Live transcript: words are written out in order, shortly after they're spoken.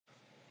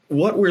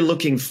what we're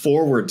looking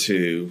forward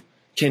to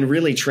can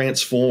really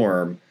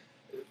transform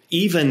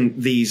even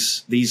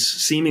these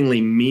seemingly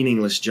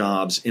meaningless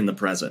jobs in the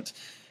present.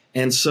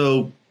 And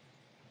so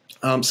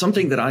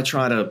something that I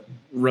try to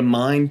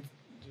remind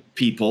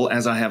people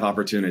as I have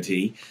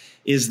opportunity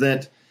is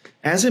that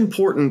as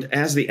important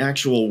as the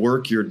actual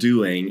work you're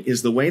doing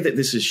is the way that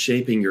this is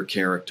shaping your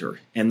character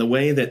and the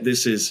way that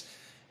this is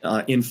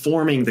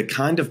informing the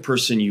kind of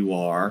person you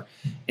are.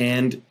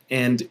 And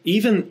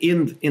even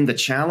in the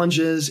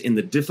challenges, in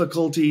the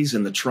difficulties,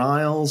 in the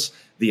trials,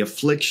 the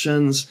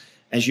afflictions,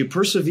 as you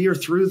persevere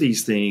through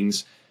these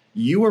things,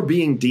 you are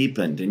being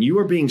deepened and you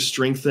are being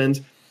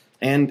strengthened.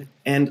 And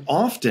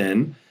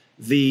often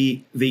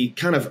the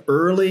kind of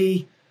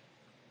early,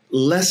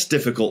 less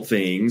difficult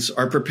things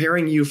are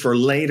preparing you for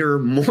later,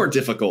 more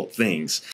difficult things.